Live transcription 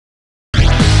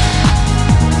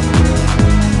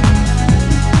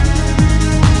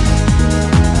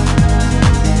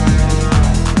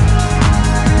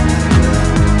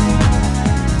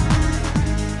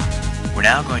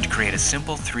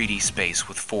simple 3D space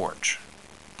with Forge.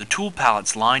 The tool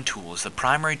palette's line tool is the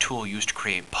primary tool used to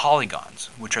create polygons,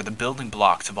 which are the building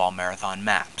blocks of all Marathon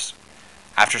maps.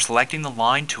 After selecting the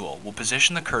line tool, we'll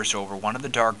position the cursor over one of the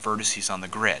dark vertices on the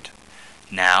grid.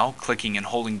 Now, clicking and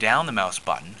holding down the mouse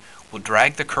button, we'll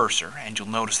drag the cursor, and you'll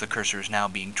notice the cursor is now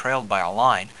being trailed by a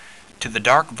line, to the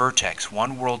dark vertex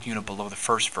one world unit below the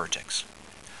first vertex.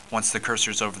 Once the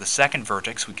cursor is over the second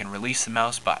vertex, we can release the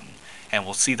mouse button, and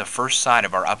we'll see the first side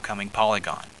of our upcoming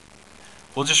polygon.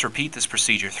 We'll just repeat this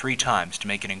procedure 3 times to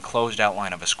make an enclosed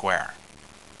outline of a square.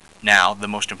 Now, the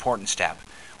most important step.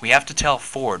 We have to tell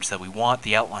Forge that we want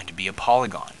the outline to be a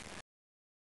polygon.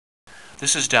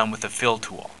 This is done with the Fill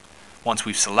tool. Once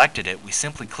we've selected it, we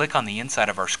simply click on the inside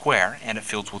of our square and it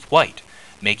fills with white,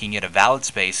 making it a valid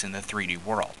space in the 3D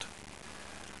world.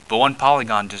 But one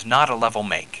polygon does not a level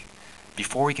make.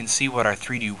 Before we can see what our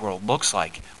 3D world looks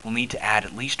like, we'll need to add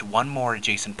at least one more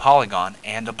adjacent polygon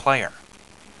and a player.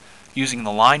 Using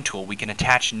the line tool, we can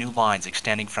attach new lines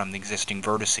extending from the existing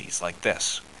vertices, like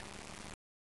this.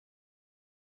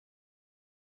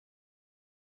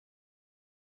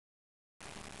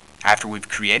 After we've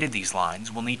created these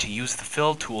lines, we'll need to use the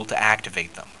Fill tool to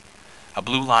activate them. A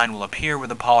blue line will appear where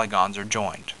the polygons are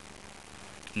joined.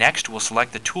 Next, we'll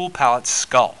select the tool palette's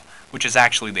skull, which is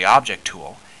actually the object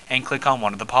tool, and click on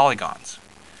one of the polygons.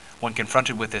 When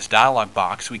confronted with this dialog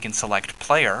box, we can select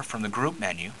Player from the Group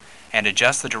menu and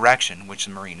adjust the direction which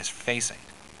the marine is facing.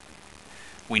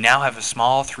 We now have a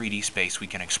small 3D space we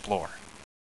can explore.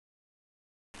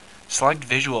 Select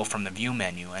Visual from the View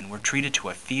menu and we're treated to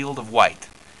a field of white.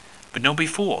 But don't be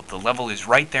fooled, the level is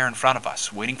right there in front of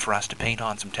us, waiting for us to paint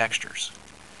on some textures.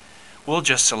 We'll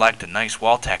just select a nice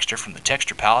wall texture from the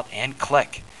texture palette and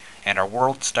click, and our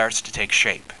world starts to take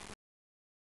shape.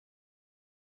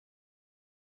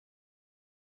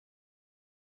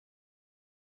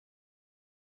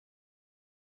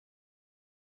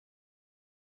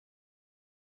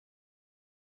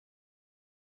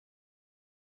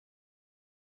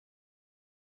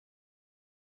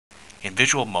 In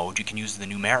visual mode, you can use the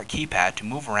numeric keypad to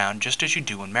move around just as you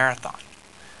do in Marathon.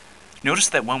 Notice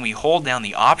that when we hold down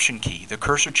the Option key, the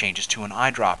cursor changes to an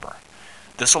eyedropper.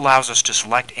 This allows us to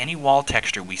select any wall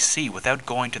texture we see without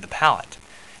going to the palette,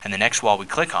 and the next wall we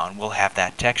click on will have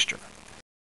that texture.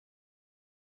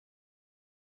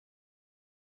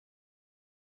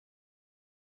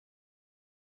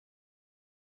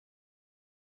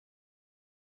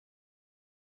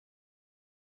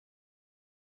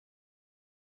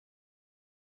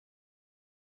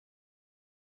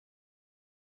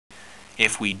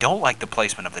 If we don't like the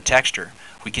placement of the texture,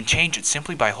 we can change it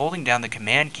simply by holding down the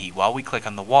Command key while we click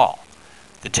on the wall.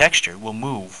 The texture will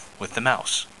move with the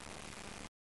mouse.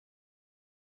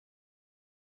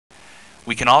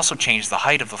 We can also change the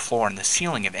height of the floor and the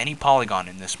ceiling of any polygon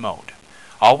in this mode.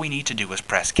 All we need to do is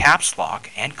press Caps Lock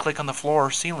and click on the floor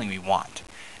or ceiling we want,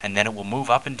 and then it will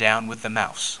move up and down with the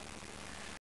mouse.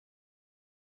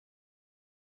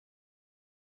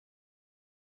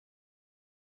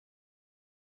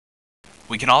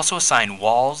 We can also assign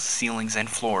walls, ceilings, and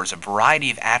floors a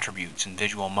variety of attributes in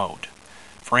visual mode.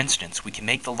 For instance, we can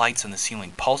make the lights on the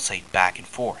ceiling pulsate back and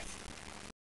forth.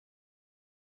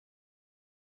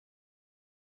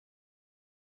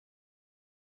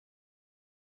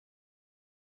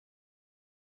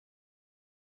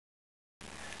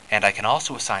 And I can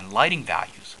also assign lighting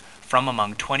values from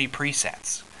among 20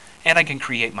 presets. And I can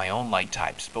create my own light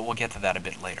types, but we'll get to that a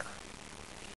bit later.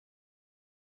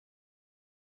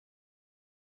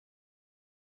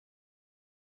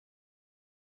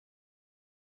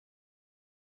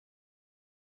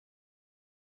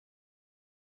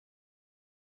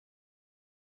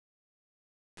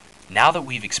 Now that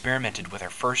we've experimented with our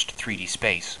first 3D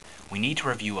space, we need to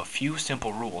review a few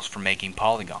simple rules for making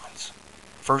polygons.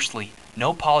 Firstly,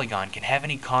 no polygon can have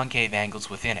any concave angles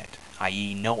within it,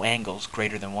 i.e. no angles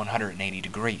greater than 180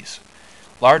 degrees.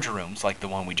 Larger rooms, like the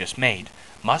one we just made,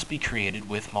 must be created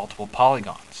with multiple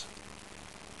polygons.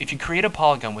 If you create a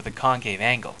polygon with a concave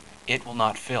angle, it will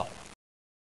not fill.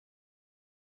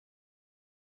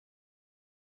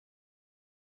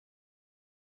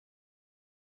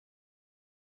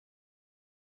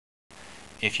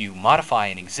 If you modify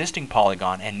an existing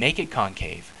polygon and make it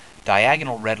concave,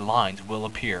 diagonal red lines will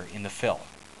appear in the fill.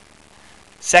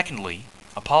 Secondly,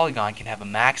 a polygon can have a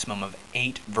maximum of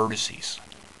 8 vertices.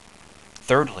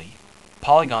 Thirdly,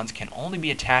 polygons can only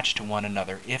be attached to one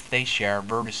another if they share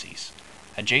vertices.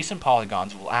 Adjacent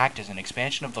polygons will act as an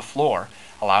expansion of the floor,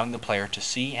 allowing the player to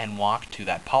see and walk to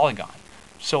that polygon,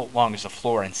 so long as the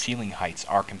floor and ceiling heights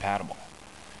are compatible.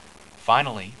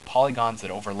 Finally, polygons that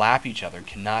overlap each other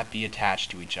cannot be attached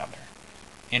to each other.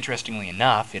 Interestingly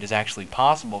enough, it is actually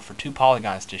possible for two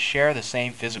polygons to share the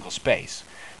same physical space,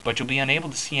 but you'll be unable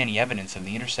to see any evidence of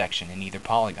the intersection in either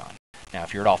polygon. Now,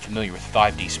 if you're at all familiar with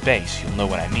 5D space, you'll know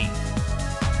what I mean.